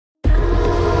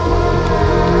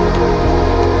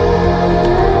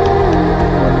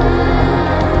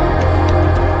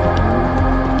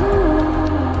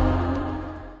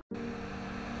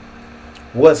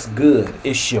What's good?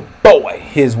 It's your boy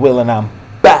HizWill, and I'm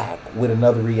back with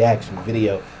another reaction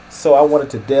video. So I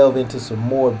wanted to delve into some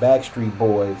more Backstreet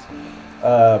Boys,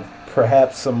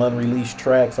 perhaps some unreleased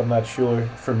tracks. I'm not sure.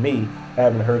 For me, I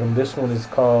haven't heard them. This one is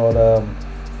called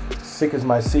Sick As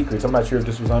My Secrets. I'm not sure if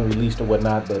this was unreleased or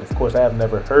whatnot, but of course I have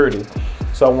never heard it,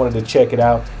 so I wanted to check it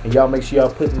out. And y'all make sure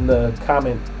y'all put in the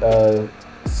comment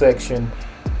section,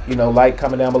 you know, like,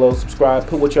 comment down below, subscribe,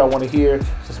 put what y'all want to hear,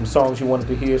 so some songs you wanted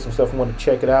to hear, some stuff you want to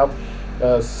check it out,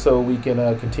 so we can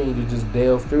continue to just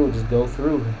delve through and just go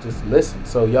through and just listen.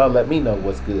 So y'all let me know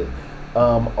what's good.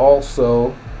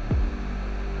 Also,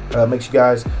 make sure you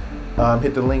guys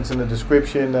hit the links in the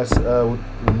description. That's the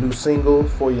new single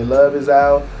For Your Love is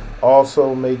out.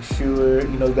 Also, make sure,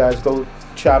 you know, guys, go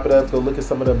chop it up, go look at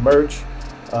some of the merch.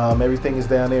 Everything is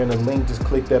down there in the link. Just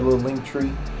click that little link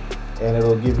tree and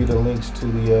it'll give you the links to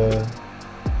the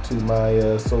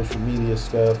my social media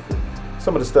stuff and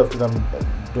some of the stuff that I'm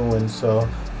doing. So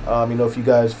you know, if you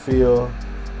guys feel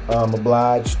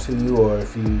obliged to, or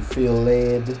if you feel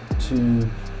led to,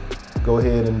 go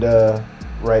ahead and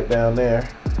write down there.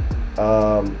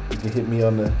 You can hit me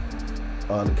on the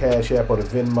CASHAPP or the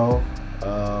Venmo,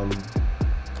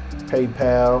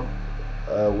 PayPal,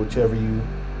 whatever you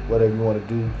want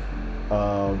to do.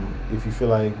 If you feel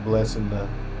like blessing the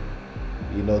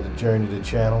journey to the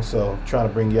channel. So trying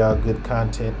to bring y'all good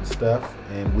content and stuff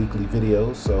and weekly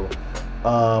videos. So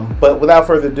but without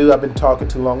further ado, I've been talking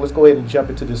too long. Let's go ahead and jump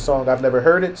into this song. I've never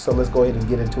heard it, so let's go ahead and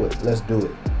get into it. Let's do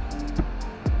it.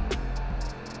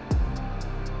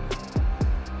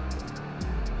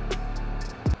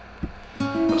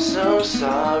 I'm so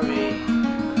sorry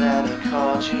that I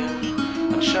called you.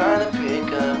 I'm trying to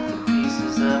pick up the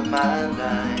pieces of my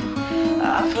life.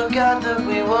 I forgot that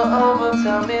we were over.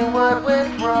 Tell me what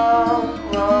went wrong.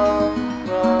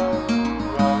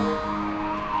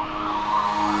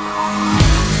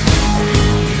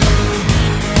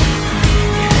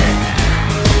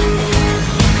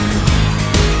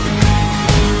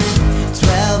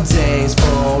 12 days,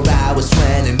 4 hours,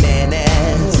 20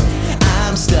 minutes.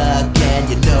 I'm stuck and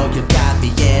you know you've got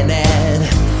me in it.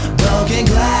 Broken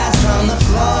glass from the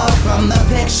floor, from the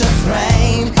picture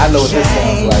frame. I know what this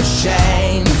sounds like.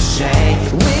 Shame.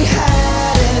 We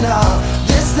had it all.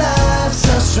 This love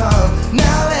so strong.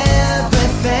 Now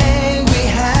everything we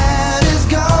had is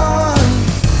gone.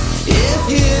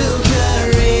 If you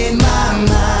could read my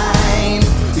mind,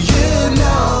 you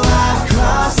know I've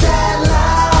crossed that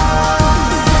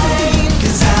line.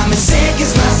 'Cause I'm as sick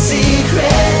as my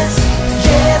secrets.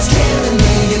 Yeah, it's killing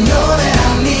me. You know that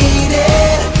I need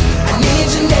it. I need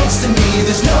you next to me.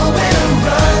 There's nowhere to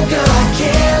run, girl. I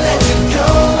can't let you go.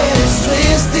 And it's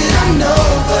twisted, I know,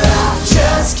 but I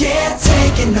just can't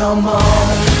take it no more.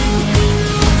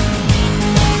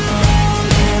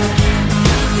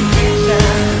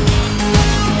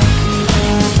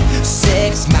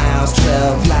 6 miles,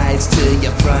 12 lights to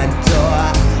your front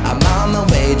door. I'm on the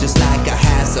way just like I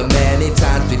have so many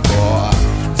times before.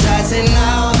 Doesn't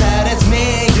know that it's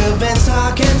me you've been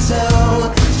talking to.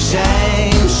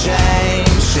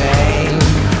 Shame.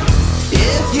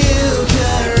 If you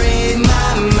could read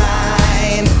my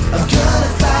mind, I'm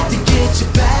gonna fight to get you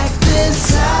back this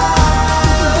time.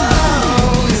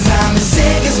 'Cause I'm as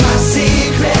sick as my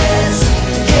secrets.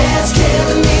 Yeah, it's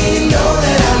killing me. You know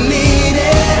that I need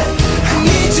it. I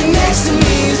need you next to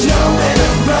me. There's nowhere to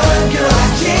run, girl. I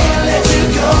can't let you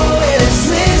go. And it's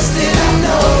twisted, I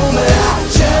know, but I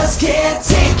just can't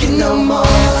take it no more.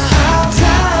 I'm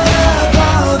tired of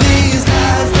all these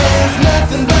lies. There's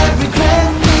nothing but regret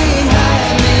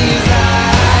behind these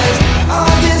eyes.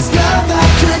 All this love I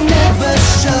could never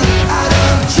show. I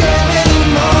don't care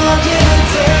anymore. Can't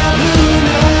tell who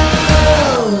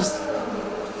knows.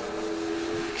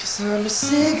 'Cause I'm as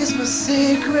sick as my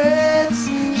secrets.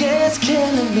 Yeah, it's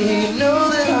killing me. You know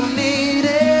that I need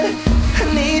it. I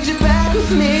need you back with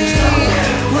me.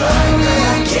 Run, I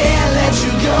can't let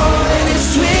you go. And it's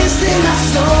twisting my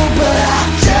soul, but I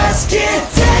just can't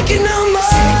take it no more.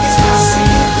 Sick as my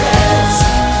secrets.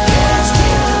 Yeah, it's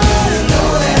killing me. You know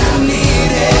that I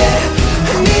need it.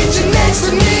 I need you next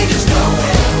to me. There's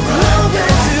nowhere to run, nowhere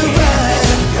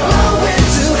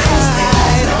to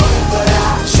hide. But I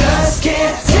just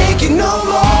can't take it no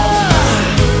more.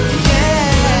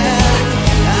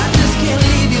 Yeah, I just can't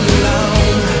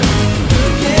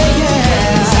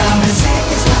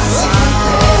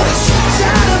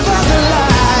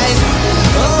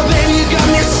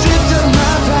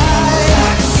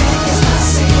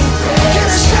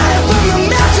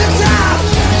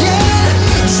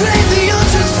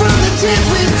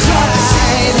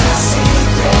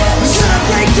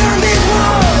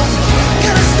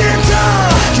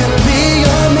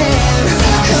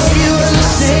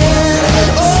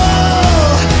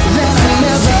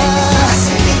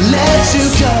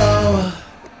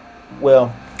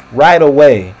right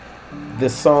away,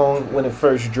 this song, when it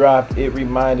first dropped, it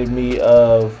reminded me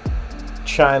of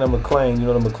China McClain. You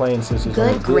know the McClain sisters.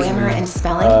 Good grammar and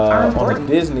spelling are important. On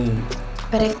the Disney,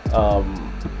 But if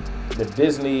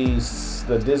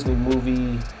the Disney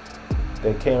movie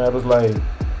that came out was like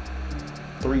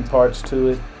 3 parts to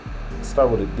it. Start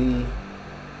with a D.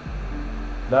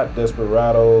 Not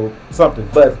Desperado, something.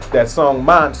 But that song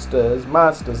Monsters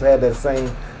had that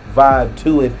same vibe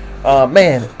to it.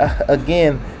 Man,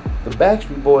 again, the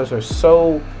Backstreet Boys are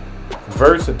so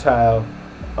versatile.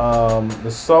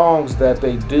 The songs that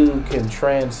they do can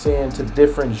transcend to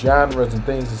different genres and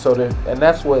things, and so and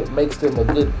that's what makes them a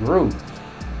good group.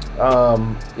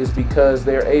 Is because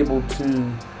they're able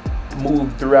to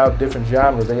move throughout different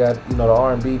genres. They got, you know, the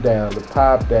R&B down, the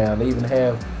pop down. They even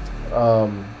have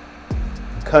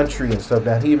country and stuff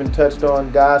down. He even touched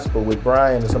on gospel with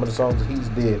Brian and some of the songs that he's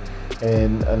did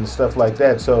and stuff like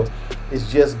that. So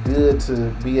it's just good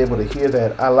to be able to hear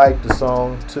that. I liked the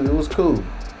song too. It was cool.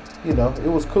 You know, it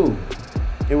was cool.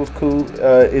 It was cool.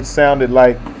 It sounded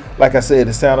like I said,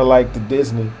 it sounded like the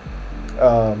Disney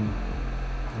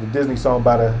song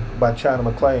by China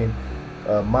McClain,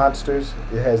 Monsters.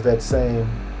 It has that same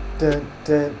dun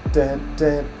dun dun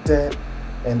dun dun,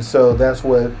 and so that's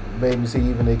what made me see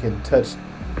even it can touch.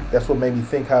 That's what made me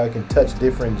think how it can touch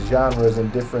different genres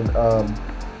and different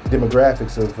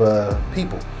demographics of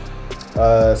people.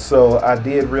 So I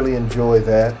did really enjoy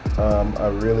that. I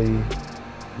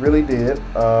really did.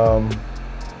 So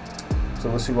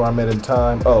let's see where I'm at in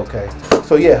time. Oh, okay.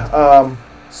 So yeah.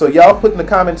 So y'all put in the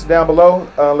comments down below.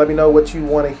 Let me know what you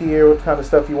want to hear, what kind of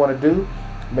stuff you want to do.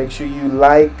 Make sure you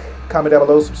like, comment down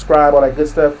below, subscribe, all that good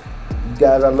stuff. You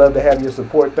guys, I'd love to have your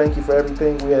support. Thank you for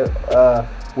everything.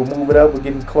 We're moving up. We're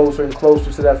getting closer and closer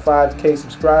to that 5K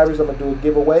subscribers. I'm gonna do a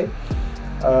giveaway.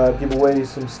 Give away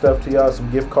some stuff to y'all,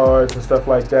 some gift cards and stuff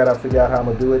like that. I'll figure out how I'm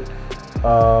gonna do it.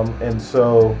 And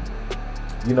so,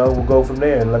 you know, we'll go from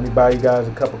there. And let me buy you guys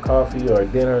a cup of coffee or a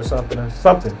dinner or something,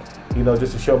 you know,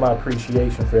 just to show my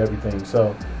appreciation for everything.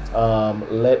 So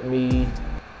let me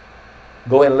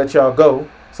go ahead and let y'all go.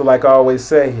 So like I always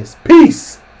say, it's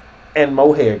peace and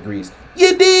more hair grease.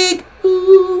 You dig?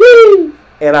 Ooh-wee.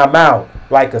 And I'm out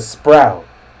like a sprout.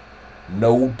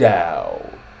 No doubt.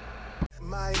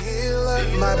 My healer,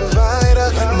 my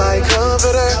provider, my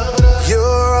comforter, you're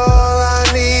all I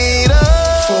need.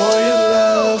 For your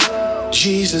love,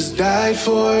 Jesus died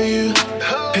for you,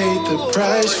 paid the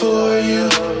price for you,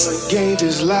 gave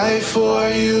his life for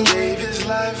you.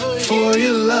 For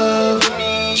your love,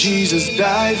 Jesus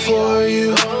died for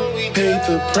you, paid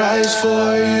the price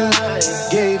for you,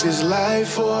 gave his life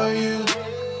for you.